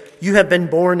says, "You have been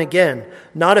born again,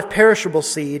 not of perishable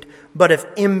seed, but of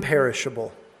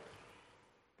imperishable."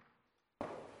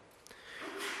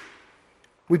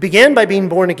 We began by being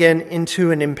born again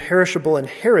into an imperishable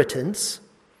inheritance.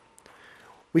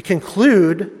 We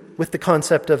conclude with the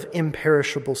concept of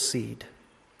imperishable seed.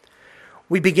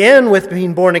 We began with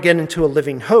being born again into a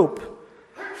living hope.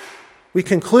 We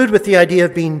conclude with the idea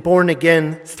of being born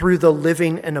again through the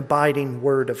living and abiding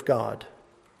Word of God.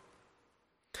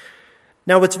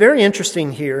 Now, what's very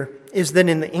interesting here is that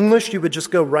in the English, you would just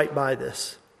go right by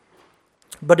this.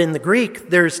 But in the Greek,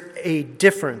 there's a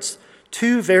difference.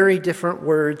 Two very different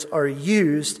words are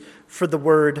used for the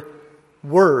word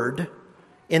word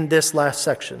in this last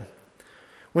section.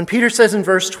 When Peter says in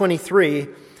verse 23,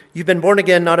 "You've been born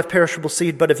again, not of perishable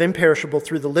seed, but of imperishable,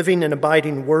 through the living and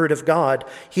abiding Word of God,"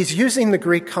 he's using the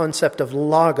Greek concept of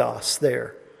logos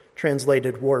there,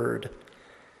 translated word.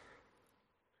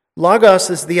 Logos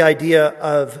is the idea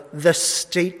of the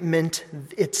statement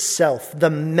itself, the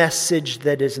message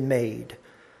that is made.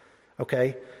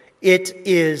 Okay? It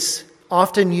is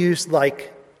often used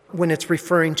like when it's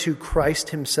referring to Christ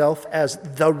himself as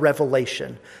the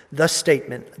revelation, the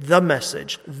statement, the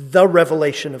message, the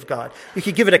revelation of God. You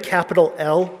could give it a capital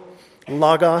L,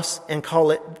 logos, and call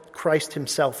it Christ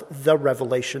himself, the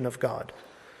revelation of God.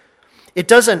 It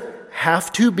doesn't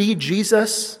have to be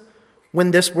Jesus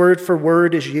when this word for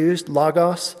word is used,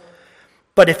 logos,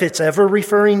 but if it's ever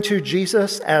referring to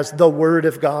Jesus as the Word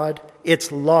of God,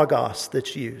 it's logos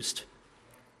that's used.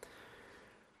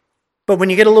 But when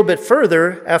you get a little bit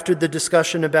further, after the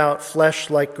discussion about flesh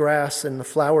like grass and the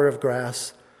flower of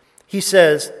grass, he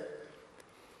says,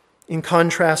 in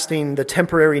contrasting the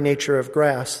temporary nature of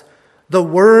grass, "The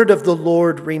word of the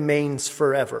Lord remains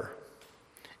forever."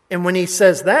 And when he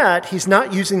says that, he's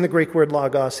not using the Greek word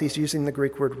logos, he's using the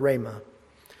Greek word rhema.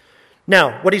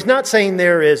 Now, what he's not saying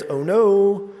there is, oh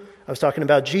no, I was talking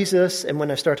about Jesus, and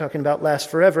when I start talking about last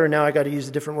forever, now I got to use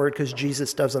a different word because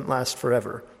Jesus doesn't last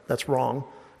forever. That's wrong.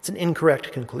 It's an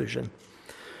incorrect conclusion.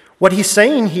 What he's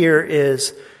saying here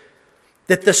is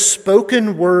that the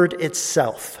spoken word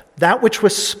itself, that which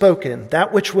was spoken,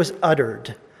 that which was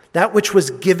uttered, that which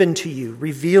was given to you,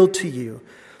 revealed to you,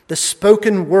 the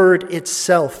spoken word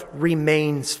itself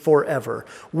remains forever.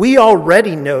 We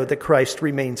already know that Christ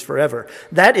remains forever.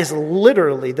 That is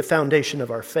literally the foundation of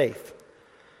our faith.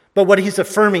 But what he's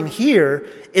affirming here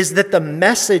is that the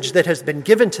message that has been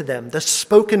given to them, the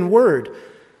spoken word,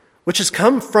 which has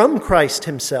come from Christ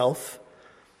himself,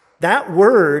 that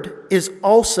word is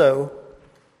also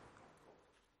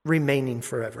remaining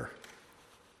forever.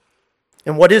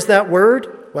 And what is that word?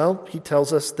 Well, he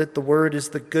tells us that the word is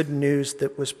the good news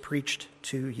that was preached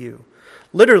to you.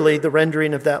 Literally, the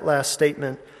rendering of that last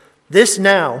statement, "This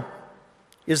now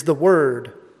is the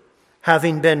word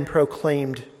having been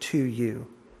proclaimed to you."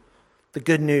 The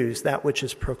good news, that which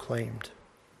is proclaimed.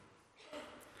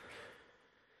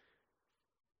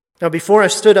 Now, before I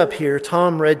stood up here,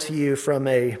 Tom read to you from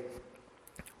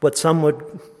what some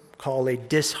would call a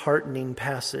disheartening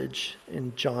passage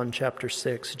in John chapter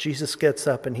 6. Jesus gets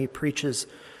up and he preaches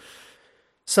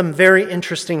some very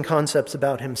interesting concepts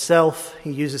about himself.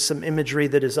 He uses some imagery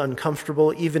that is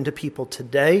uncomfortable even to people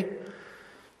today.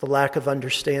 The lack of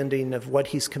understanding of what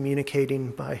he's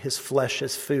communicating by his flesh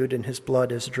as food and his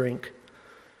blood as drink.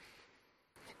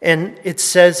 And it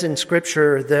says in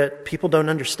Scripture that people don't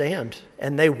understand,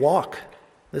 and they walk.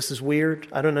 This is weird.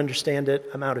 I don't understand it.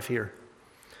 I'm out of here.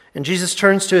 And Jesus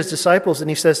turns to his disciples and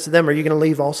he says to them, "Are you going to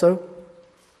leave also?"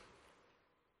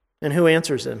 And who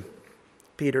answers him?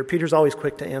 Peter. Peter's always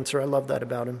quick to answer. I love that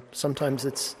about him. Sometimes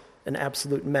it's an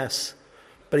absolute mess,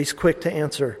 but he's quick to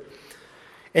answer.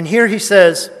 And here he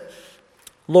says,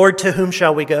 "Lord, to whom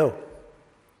shall we go?"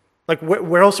 Like,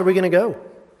 where else are we going to go?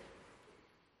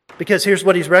 Because here's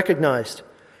what he's recognized.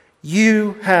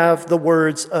 You have the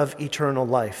words of eternal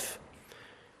life.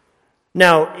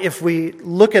 Now, if we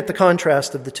look at the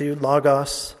contrast of the two,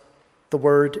 logos, the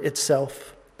word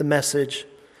itself, the message,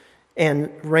 and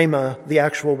rhema, the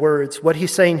actual words, what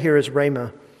he's saying here is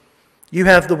rhema. You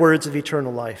have the words of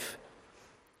eternal life.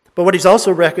 But what he's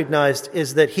also recognized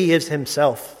is that he is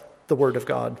himself the Word of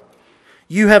God.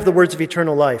 You have the words of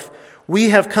eternal life. We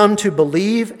have come to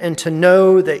believe and to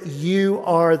know that you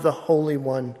are the Holy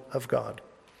One of God.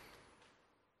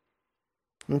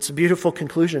 And it's a beautiful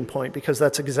conclusion point because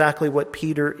that's exactly what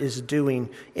Peter is doing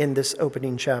in this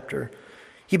opening chapter.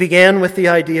 He began with the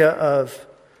idea of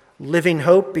living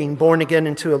hope, being born again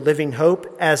into a living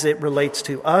hope as it relates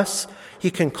to us.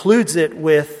 He concludes it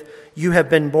with, you have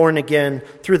been born again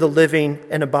through the living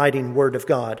and abiding Word of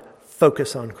God.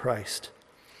 Focus on Christ.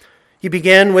 He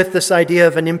began with this idea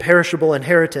of an imperishable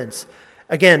inheritance.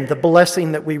 Again, the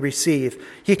blessing that we receive.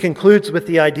 He concludes with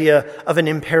the idea of an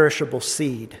imperishable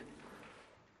seed.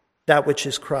 That which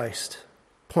is Christ,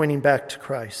 pointing back to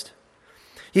Christ.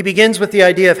 He begins with the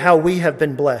idea of how we have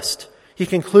been blessed. He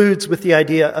concludes with the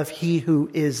idea of He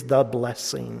who is the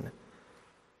blessing.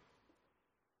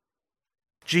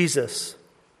 Jesus,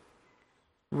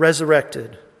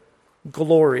 resurrected,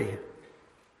 glory.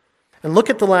 And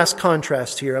look at the last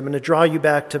contrast here. I'm going to draw you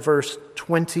back to verse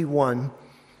 21,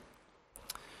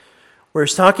 where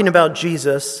it's talking about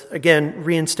Jesus, again,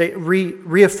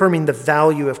 reaffirming the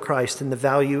value of Christ and the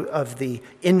value of the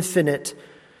infinite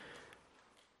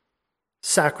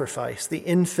sacrifice, the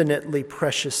infinitely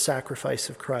precious sacrifice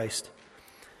of Christ.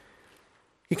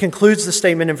 He concludes the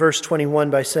statement in verse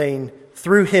 21 by saying,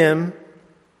 through Him,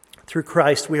 through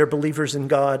Christ, we are believers in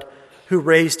God, who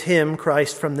raised Him,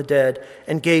 Christ, from the dead,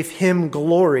 and gave Him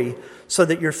glory, so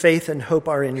that your faith and hope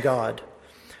are in God.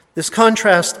 This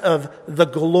contrast of the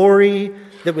glory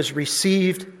that was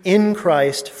received in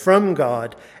Christ from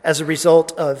God as a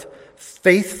result of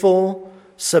faithful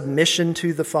submission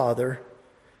to the Father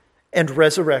and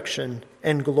resurrection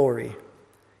and glory.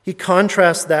 He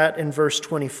contrasts that in verse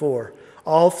 24.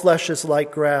 All flesh is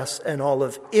like grass, and all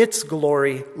of its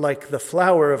glory like the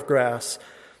flower of grass.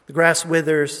 The grass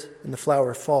withers and the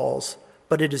flower falls,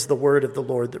 but it is the word of the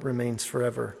Lord that remains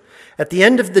forever. At the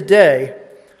end of the day,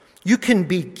 you can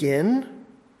begin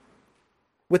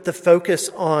with the focus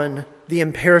on the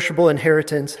imperishable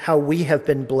inheritance, how we have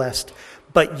been blessed,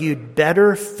 but you'd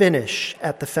better finish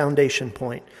at the foundation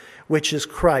point, which is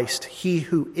Christ, He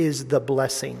who is the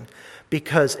blessing,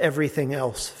 because everything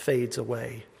else fades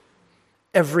away.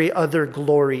 Every other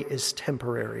glory is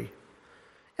temporary.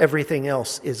 Everything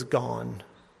else is gone.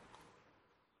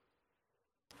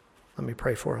 Let me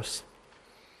pray for us.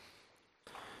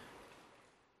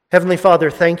 Heavenly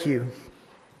Father, thank you.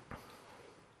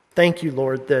 Thank you,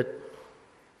 Lord, that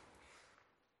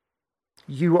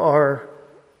you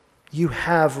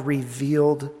have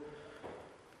revealed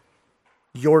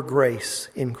your grace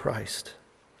in Christ.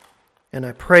 And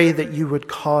I pray that you would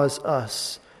cause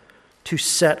us to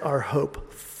set our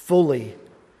hope fully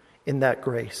in that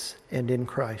grace and in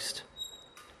Christ.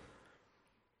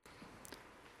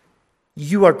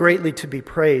 You are greatly to be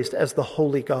praised as the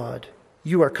holy God.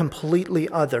 You are completely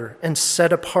other and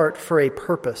set apart for a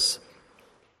purpose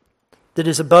that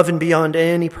is above and beyond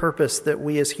any purpose that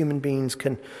we as human beings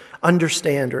can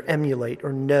understand or emulate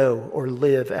or know or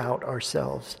live out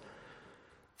ourselves.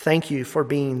 Thank you for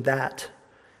being that.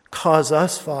 Cause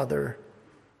us, Father,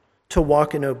 to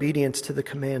walk in obedience to the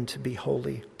command to be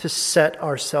holy, to set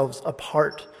ourselves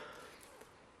apart,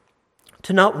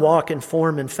 to not walk and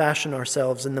form and fashion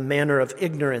ourselves in the manner of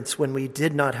ignorance when we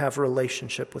did not have a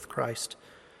relationship with Christ.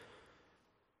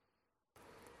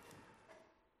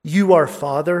 You are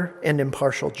Father and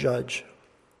impartial Judge,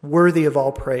 worthy of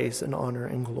all praise and honor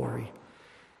and glory.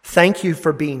 Thank you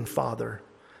for being Father.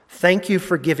 Thank you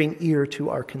for giving ear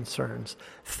to our concerns.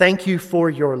 Thank you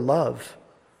for your love.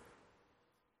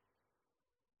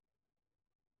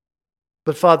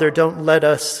 But Father, don't let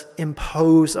us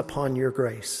impose upon your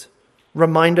grace.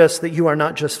 Remind us that you are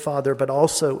not just Father, but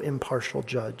also impartial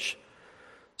Judge,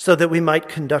 so that we might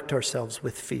conduct ourselves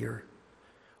with fear.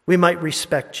 We might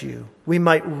respect you. We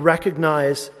might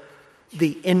recognize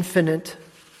the infinite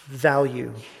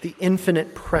value, the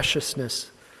infinite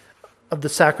preciousness of the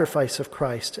sacrifice of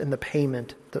Christ and the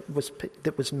payment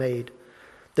that was made,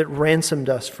 that ransomed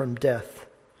us from death.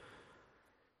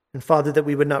 And Father, that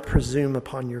we would not presume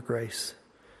upon your grace.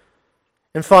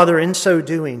 And Father, in so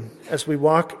doing, as we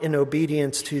walk in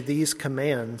obedience to these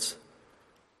commands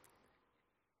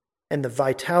and the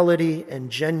vitality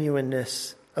and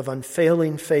genuineness of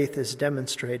unfailing faith is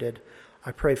demonstrated,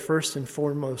 I pray first and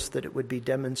foremost that it would be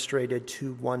demonstrated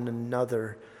to one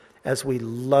another as we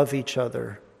love each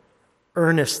other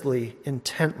earnestly,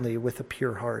 intently, with a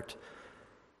pure heart.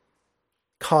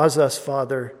 Cause us,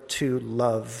 Father, to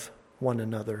love one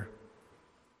another.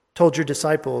 Told your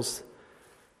disciples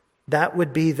that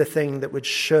would be the thing that would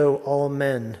show all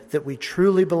men that we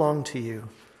truly belong to you,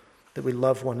 that we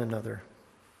love one another.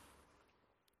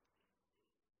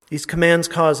 These commands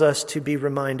cause us to be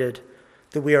reminded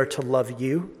that we are to love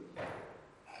you,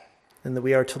 and that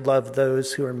we are to love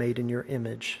those who are made in your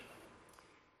image.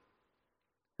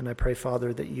 And I pray,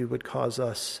 Father, that you would cause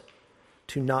us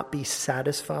to not be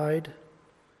satisfied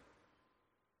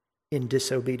in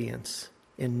disobedience,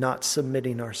 in not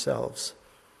submitting ourselves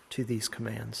to these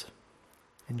commands.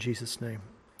 In Jesus' name,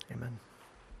 amen.